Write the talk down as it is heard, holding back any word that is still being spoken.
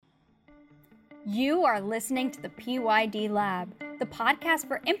You are listening to the PYD Lab, the podcast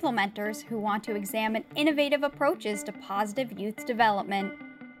for implementers who want to examine innovative approaches to positive youth development.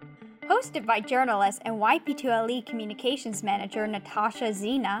 Hosted by journalist and YP2LE communications manager Natasha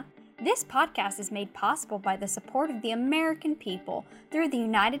Zena, this podcast is made possible by the support of the American people through the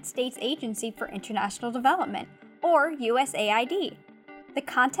United States Agency for International Development, or USAID. The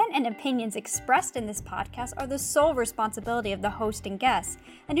content and opinions expressed in this podcast are the sole responsibility of the host and guests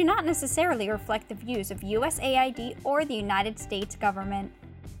and do not necessarily reflect the views of USAID or the United States government.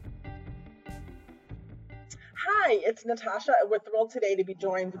 Hi, it's Natasha, and we're thrilled today to be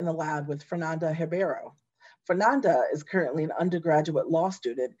joined in the lab with Fernanda Ribeiro. Fernanda is currently an undergraduate law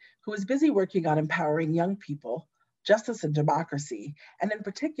student who is busy working on empowering young people, justice and democracy, and in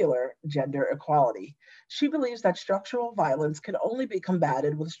particular, gender equality. She believes that structural violence can only be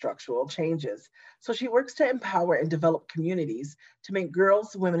combated with structural changes. So she works to empower and develop communities to make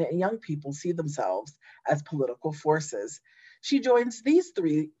girls, women, and young people see themselves as political forces. She joins these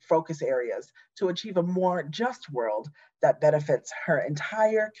three focus areas to achieve a more just world that benefits her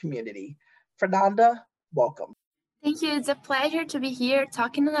entire community. Fernanda, welcome. Thank you. It's a pleasure to be here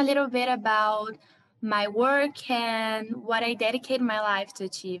talking a little bit about my work and what I dedicate my life to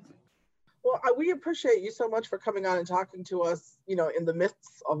achieve. Well, we appreciate you so much for coming on and talking to us, in the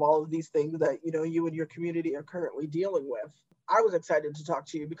midst of all of these things that, you and your community are currently dealing with. I was excited to talk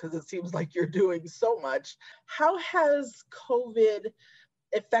to you because it seems like you're doing so much. How has COVID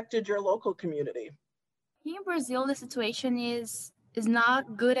affected your local community? Here in Brazil, the situation is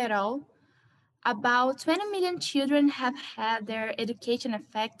not good at all. About 20 million children have had their education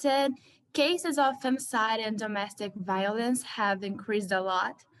affected. Cases of femicide and domestic violence have increased a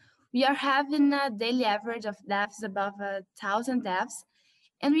lot. We are having a daily average of deaths above 1,000 deaths,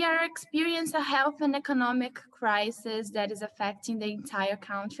 and we are experiencing a health and economic crisis that is affecting the entire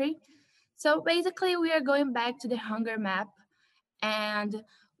country. So basically, we are going back to the hunger map, and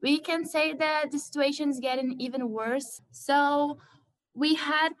we can say that the situation is getting even worse. So we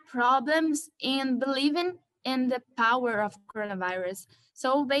had problems in believing in the power of coronavirus.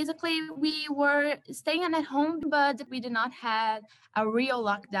 So basically, we were staying at home, but we did not have a real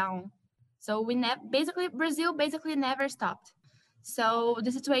lockdown. So Brazil basically never stopped. So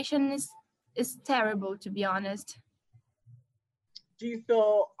the situation is terrible, to be honest. Do you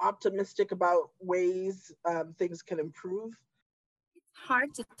feel optimistic about ways things can improve? It's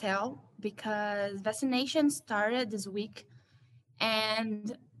hard to tell because vaccination started this week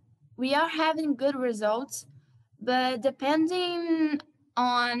and we are having good results, but depending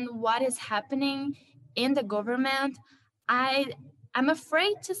on what is happening in the government, I'm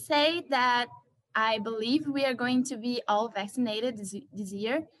afraid to say that I believe we are going to be all vaccinated this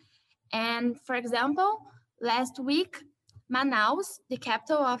year. And for example, last week, Manaus, the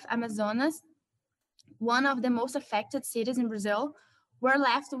capital of Amazonas, one of the most affected cities in Brazil, were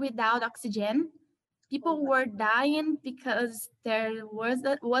left without oxygen. People were dying because there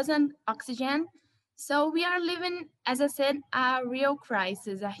wasn't oxygen. So we are living, as I said, a real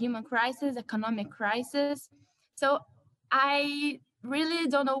crisis, a human crisis, economic crisis. So I really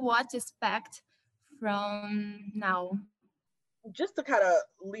don't know what to expect from now. Just to kind of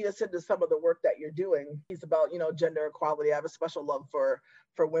lead us into some of the work that you're doing, it's about gender equality. I have a special love for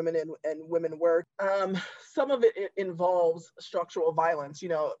women and women work. Some of it involves structural violence.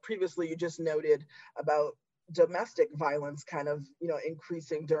 Previously you just noted about domestic violence kind of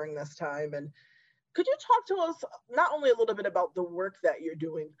increasing during this time. And could you talk to us not only a little bit about the work that you're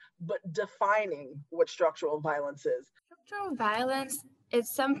doing, but defining what structural violence is? Structural violence is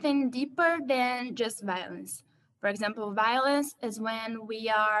something deeper than just violence. For example, violence is when we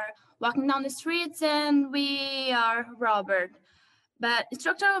are walking down the streets and we are robbed. But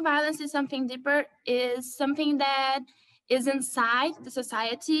structural violence is something deeper, is something that is inside the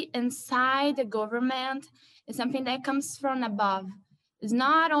society, inside the government, is something that comes from above. It's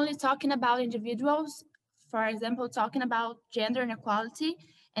not only talking about individuals, for example, talking about gender inequality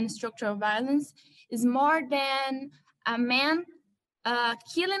and structural violence is more than a man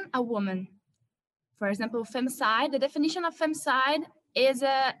killing a woman. For example, femicide, the definition of femicide is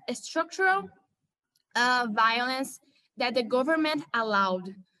a structural violence that the government allowed.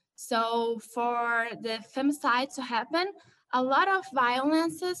 So for the femicide to happen, a lot of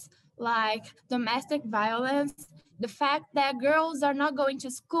violences like domestic violence, the fact that girls are not going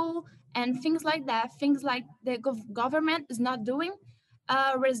to school and things like that, things like the government is not doing,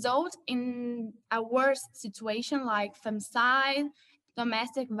 result in a worse situation like femicide,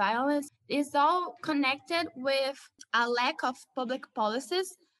 domestic violence. Is all connected with a lack of public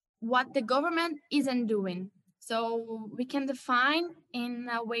policies, what the government isn't doing. So we can define in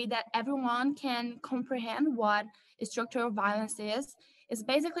a way that everyone can comprehend what structural violence is. It's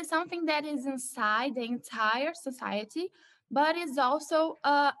basically something that is inside the entire society, but is also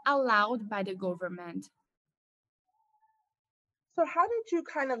allowed by the government. So, how did you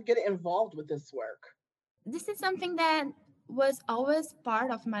kind of get involved with this work? This is something that was always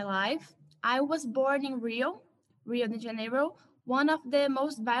part of my life. I was born in Rio de Janeiro, one of the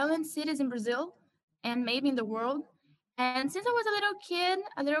most violent cities in Brazil and maybe in the world. And since I was a little kid,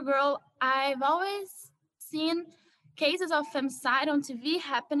 a little girl, I've always seen cases of femicide on TV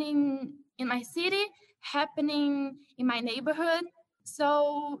happening in my city, happening in my neighborhood.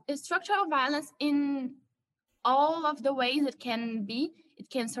 So, structural violence in all of the ways it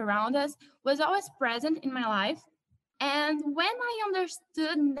can surround us, was always present in my life. And when I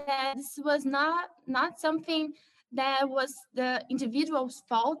understood that this was not something that was the individual's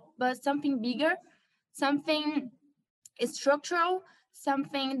fault, but something bigger, something structural,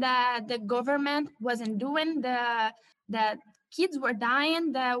 something that the government wasn't doing, that kids were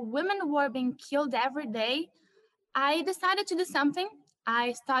dying, that women were being killed every day, I decided to do something.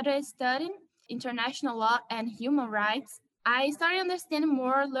 I started studying international law and human rights. I started understanding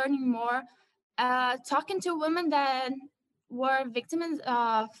more, learning more, talking to women that were victims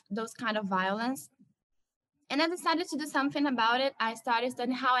of those kind of violence. And I decided to do something about it. I started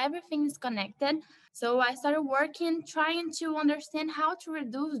studying how everything is connected. So I started working, trying to understand how to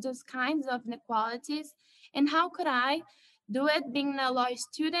reduce those kinds of inequalities and how could I do it being a law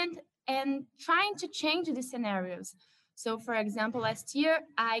student and trying to change the scenarios. So, for example, last year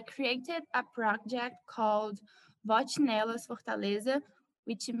I created a project called Vote Nelas Fortaleza,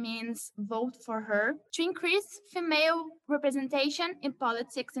 which means vote for her, to increase female representation in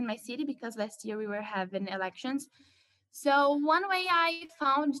politics in my city because last year we were having elections. So one way I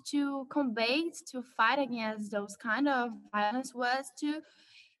found to combat, to fight against those kind of violence was to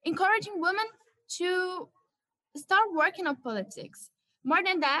encouraging women to start working on politics. More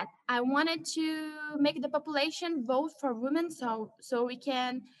than that, I wanted to make the population vote for women so we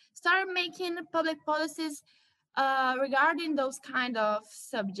can start making public policies regarding those kind of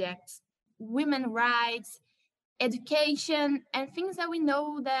subjects, women rights, education, and things that we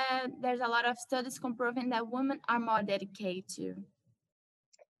know that there's a lot of studies proving that women are more dedicated to.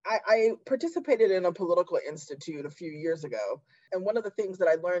 I participated in a political institute a few years ago. And one of the things that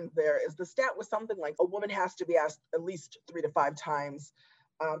I learned there is the stat was something like a woman has to be asked at least 3 to 5 times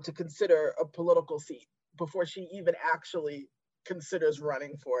to consider a political seat before she even actually considers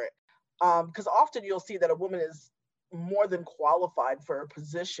running for it. Because often you'll see that a woman is more than qualified for a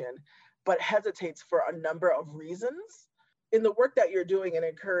position, but hesitates for a number of reasons. In the work that you're doing and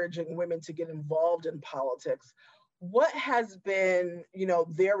encouraging women to get involved in politics, what has been,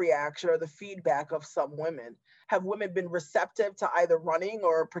 their reaction or the feedback of some women? Have women been receptive to either running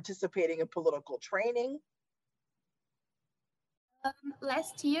or participating in political training?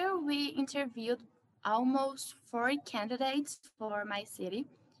 Last year, we interviewed almost 40 candidates for my city.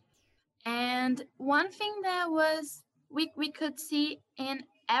 And one thing that was we could see in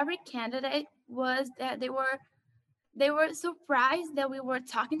every candidate was that they were surprised that we were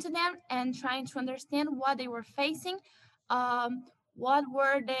talking to them and trying to understand what they were facing, what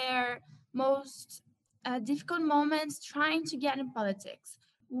were their most difficult moments trying to get in politics.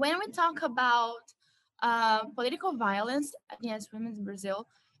 When we talk about political violence against women in Brazil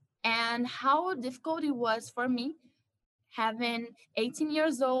and how difficult it was for me having 18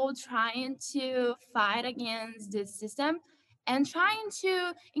 years old trying to fight against this system and trying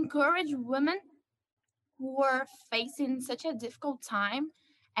to encourage women who were facing such a difficult time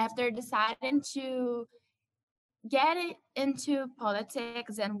after deciding to get into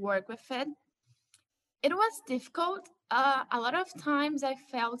politics and work with it. It was difficult. A lot of times I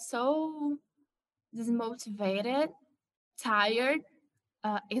felt so dismotivated, tired,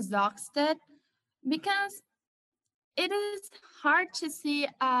 exhausted, because it is hard to see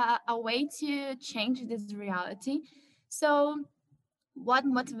a way to change this reality. So what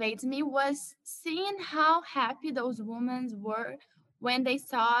motivates me was seeing how happy those women were when they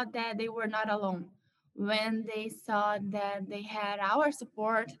saw that they were not alone, when they saw that they had our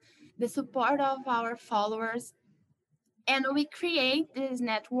support, the support of our followers. And we create this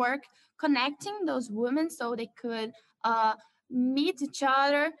network connecting those women so they could uh, meet each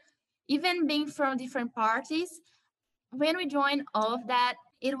other, even being from different parties. When we joined all of that,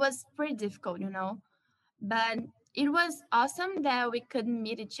 it was pretty difficult. But it was awesome that we could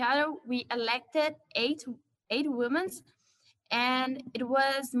meet each other. We elected eight women, and it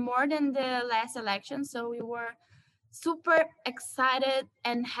was more than the last election. So we were super excited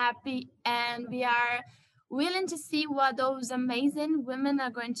and happy, and willing to see what those amazing women are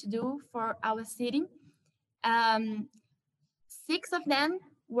going to do for our city. 6 of them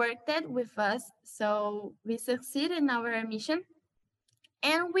worked with us, so we succeeded in our mission.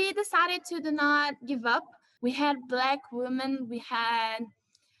 And we decided to do not give up. We had Black women, we had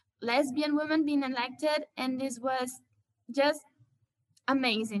lesbian women being elected, and this was just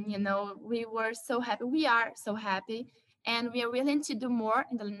amazing. We were so happy. We are so happy, and we are willing to do more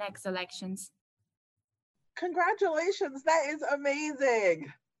in the next elections. Congratulations, that is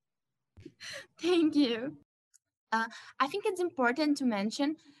amazing. Thank you. I think it's important to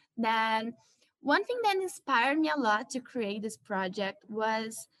mention that one thing that inspired me a lot to create this project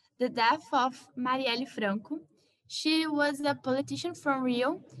was the death of Marielle Franco. She was a politician from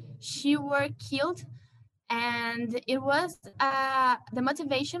Rio. She was killed, and it was the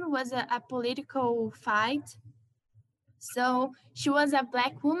motivation was a political fight. So she was a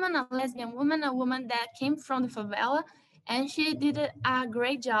Black woman, a lesbian woman, a woman that came from the favela, and she did a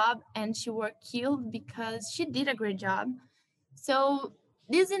great job, and she was killed because she did a great job. So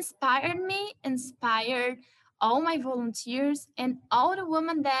this inspired all my volunteers and all the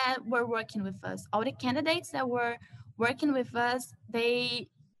women that were working with us, all the candidates that were working with us.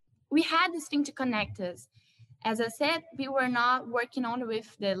 We had this thing to connect us. As I said, we were not working only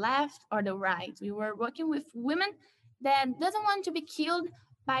with the left or the right. We were working with women that doesn't want to be killed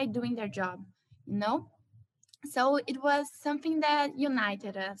by doing their job, So it was something that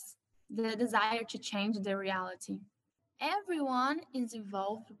united us, the desire to change the reality. Everyone is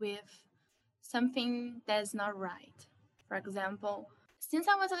involved with something that's not right. For example, since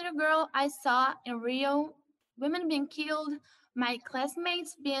I was a little girl, I saw in Rio women being killed, my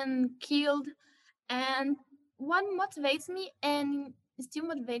classmates being killed, and what motivates me and still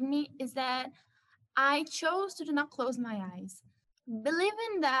motivates me is that I chose to do not close my eyes,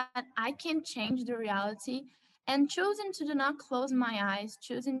 believing that I can change the reality, and choosing to do not close my eyes,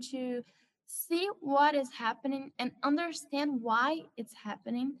 choosing to see what is happening and understand why it's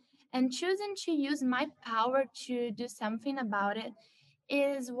happening, and choosing to use my power to do something about it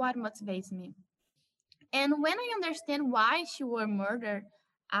is what motivates me. And when I understand why she was murdered,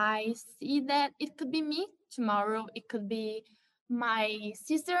 I see that it could be me tomorrow, it could be my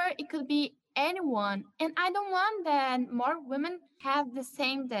sister, it could be anyone. And I don't want that more women have the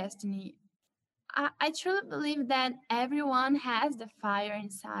same destiny. I truly believe that everyone has the fire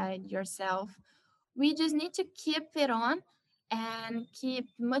inside yourself. We just need to keep it on and keep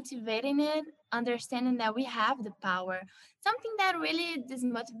motivating it, understanding that we have the power. Something that really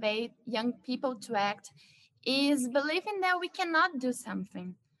dismotivates young people to act is believing that we cannot do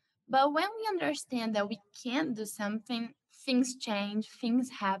something. But when we understand that we can do something, things change, things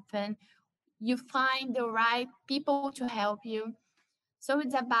happen. You find the right people to help you. So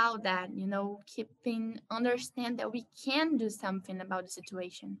it's about that, keeping understand that we can do something about the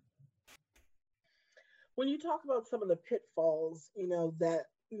situation. When you talk about some of the pitfalls, that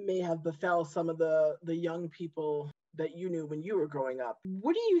may have befell some of the young people that you knew when you were growing up,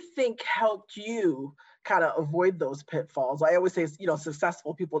 what do you think helped you kind of avoid those pitfalls? I always say,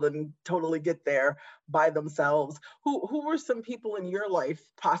 successful people didn't totally get there by themselves. Who were some people in your life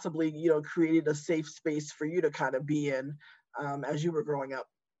possibly, created a safe space for you to kind of be in as you were growing up?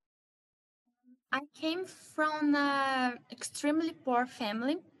 I came from an extremely poor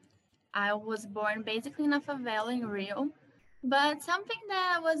family. I was born basically in a favela in Rio. But something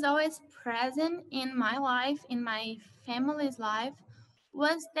that was always present in my life, in my family's life,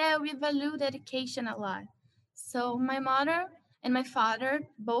 was that we valued education a lot. So my mother and my father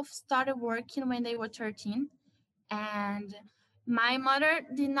both started working when they were 13. And my mother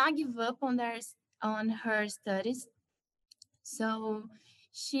did not give up on her studies. So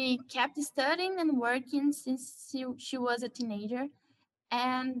she kept studying and working since she was a teenager.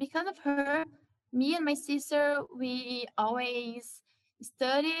 And because of her, me and my sister, we always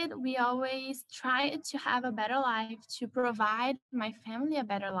studied, we always tried to have a better life, to provide my family a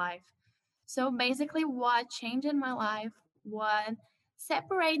better life. So basically, what changed in my life, what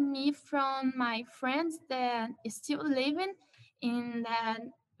separated me from my friends that is still living in that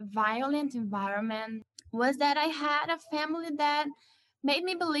violent environment, was that I had a family that made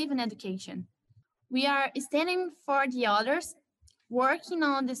me believe in education. We are standing for the others, working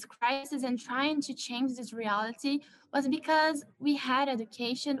on this crisis and trying to change this reality was because we had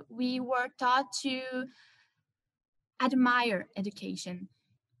education. We were taught to admire education.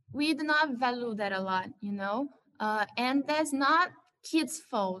 We do not value that a lot, and that's not kids'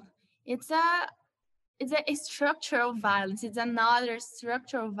 fault. It's a structural violence. It's another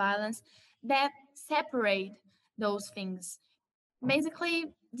structural violence that separate those things.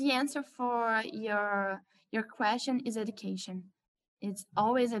 Basically, the answer for Your question is education. It's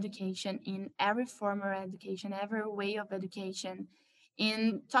always education in every form of education, every way of education.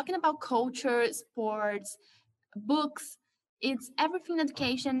 In talking about culture, sports, books, it's everything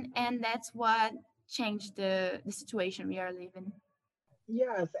education, and that's what changed the situation we are living.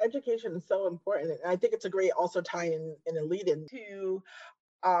 Yes, education is so important. And I think it's a great also tie in a lead into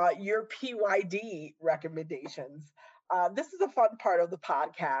your PYD recommendations. This is a fun part of the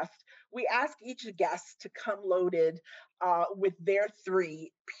podcast. We ask each guest to come loaded with their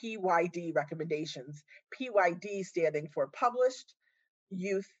 3 PYD recommendations. PYD standing for published,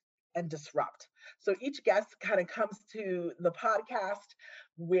 youth, and disrupt. So each guest kind of comes to the podcast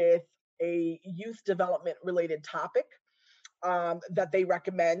with a youth development related topic that they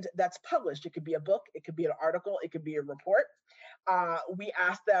recommend that's published. It could be a book, it could be an article, it could be a report. We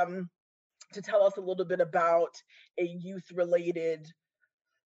ask them to tell us a little bit about a youth related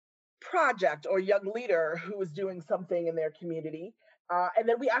project or young leader who is doing something in their community. And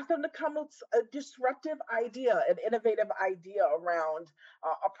then we ask them to come with a disruptive idea, an innovative idea around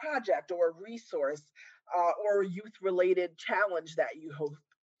a project or a resource or a youth related challenge that you hope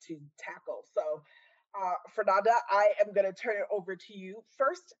to tackle. So, Fernanda, I am going to turn it over to you.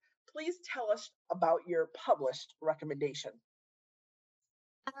 First, please tell us about your published recommendation.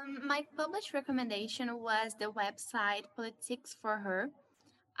 My published recommendation was the website Politics for Her.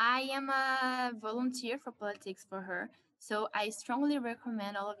 I am a volunteer for Politics for Her, so I strongly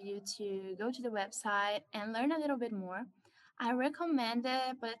recommend all of you to go to the website and learn a little bit more. I recommend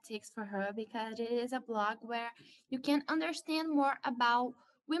the Politics for Her because it is a blog where you can understand more about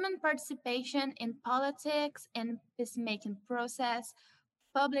women participation in politics and peacemaking process,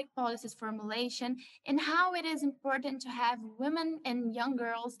 public policies formulation, and how it is important to have women and young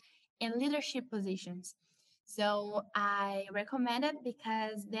girls in leadership positions. So I recommend it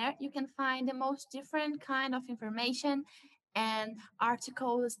because there you can find the most different kind of information and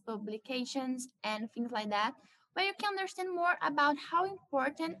articles, publications, and things like that, where you can understand more about how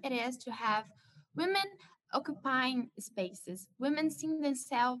important it is to have women occupying spaces, women seeing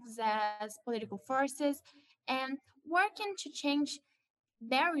themselves as political forces and working to change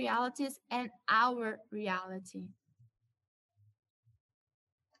their realities and our reality.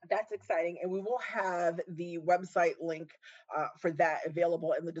 That's exciting. And we will have the website link for that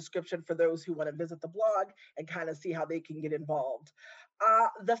available in the description for those who want to visit the blog and kind of see how they can get involved.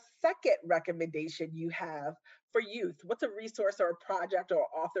 The second recommendation you have for youth, what's a resource or a project or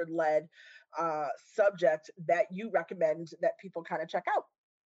author led subject that you recommend that people kind of check out?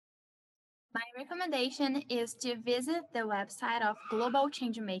 My recommendation is to visit the website of Global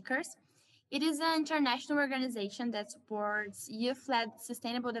Changemakers. It is an international organization that supports youth-led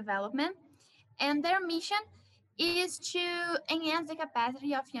sustainable development, and their mission is to enhance the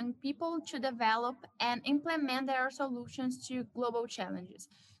capacity of young people to develop and implement their solutions to global challenges.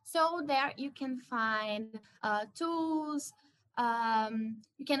 So there you can find tools,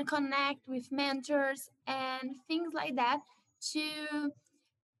 you can connect with mentors and things like that to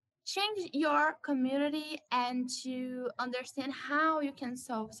change your community and to understand how you can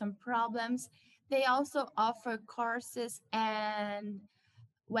solve some problems. They also offer courses and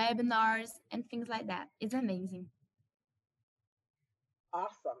webinars and things like that. It's amazing.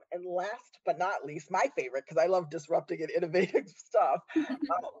 Awesome. And last but not least, my favorite, because I love disrupting and innovative stuff.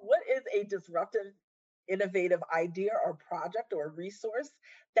 What is a disruptive, innovative idea or project or resource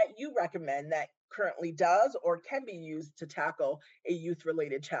that you recommend that currently does or can be used to tackle a youth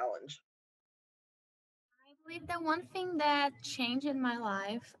related challenge? I believe that one thing that changed my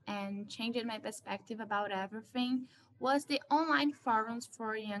life and changed my perspective about everything was the online forums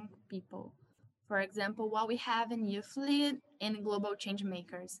for young people. For example, what we have in YouthLead and Global Change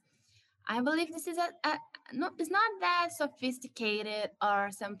Makers. I believe this is no, it's not that sophisticated or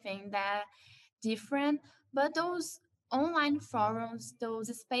something that different, but those online forums, those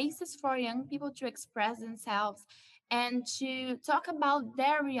spaces for young people to express themselves and to talk about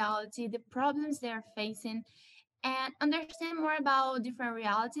their reality, the problems they're facing, and understand more about different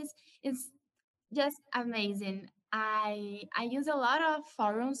realities is just amazing. I use a lot of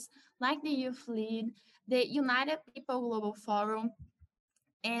forums like the Youth Lead, the United People Global Forum,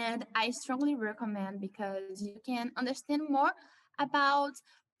 and I strongly recommend because you can understand more about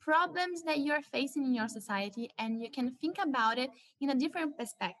problems that you're facing in your society and you can think about it in a different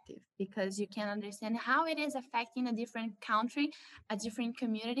perspective because you can understand how it is affecting a different country, a different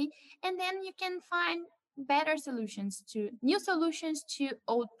community, and then you can find better solutions to new solutions to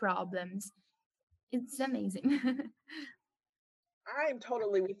old problems. It's amazing. I'm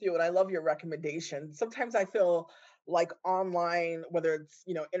totally with you, and I love your recommendation. Sometimes I feel like online, whether it's,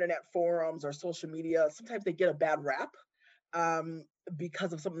 internet forums or social media, sometimes they get a bad rap um,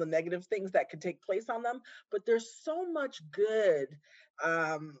 because of some of the negative things that can take place on them. But there's so much good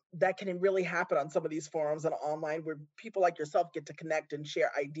that can really happen on some of these forums and online where people like yourself get to connect and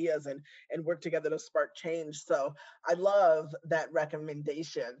share ideas and work together to spark change. So I love that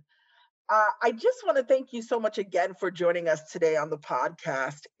recommendation. I just want to thank you so much again for joining us today on the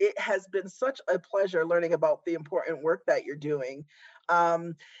podcast. It has been such a pleasure learning about the important work that you're doing.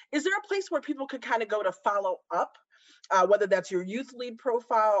 Um, is there a place where people could kind of go to follow up, whether that's your YouthLead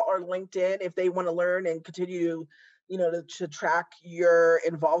profile or LinkedIn, if they want to learn and continue, to track your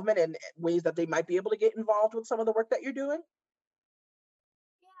involvement and ways that they might be able to get involved with some of the work that you're doing?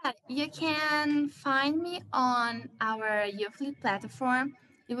 Yeah, you can find me on our YouthLead platform.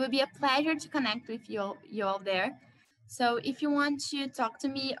 It will be a pleasure to connect with you all there. So if you want to talk to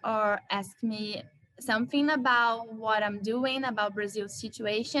me or ask me something about what I'm doing, about Brazil's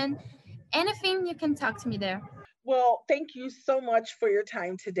situation, anything, you can talk to me there. Well, thank you so much for your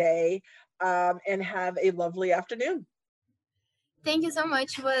time today, and have a lovely afternoon. Thank you so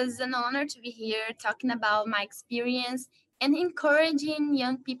much. It was an honor to be here talking about my experience and encouraging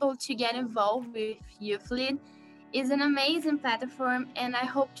young people to get involved with YouthLead. Is an amazing platform, and I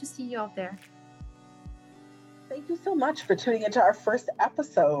hope to see you out there. Thank you so much for tuning into our first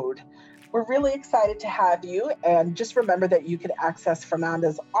episode. We're really excited to have you. And just remember that you can access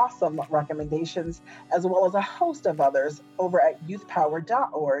Fernanda's awesome recommendations, as well as a host of others, over at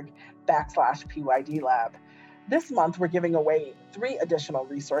youthpower.org/PYD Lab. This month, we're giving away 3 additional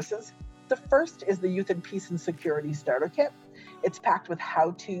resources. The first is the Youth in Peace and Security Starter Kit. It's packed with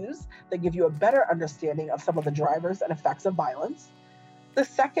how-tos that give you a better understanding of some of the drivers and effects of violence. The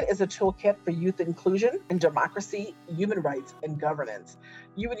second is a toolkit for youth inclusion in democracy, human rights, and governance.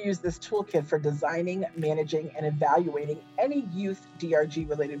 You would use this toolkit for designing, managing, and evaluating any youth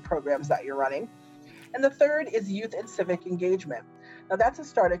DRG-related programs that you're running. And the third is youth and civic engagement. Now, that's a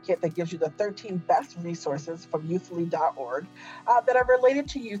starter kit that gives you the 13 best resources from youthlead.org that are related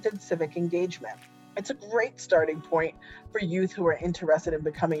to youth and civic engagement. It's a great starting point for youth who are interested in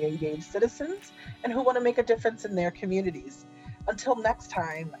becoming engaged citizens and who want to make a difference in their communities. Until next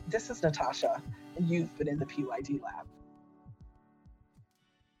time, this is Natasha, and you've been in the PYD Lab.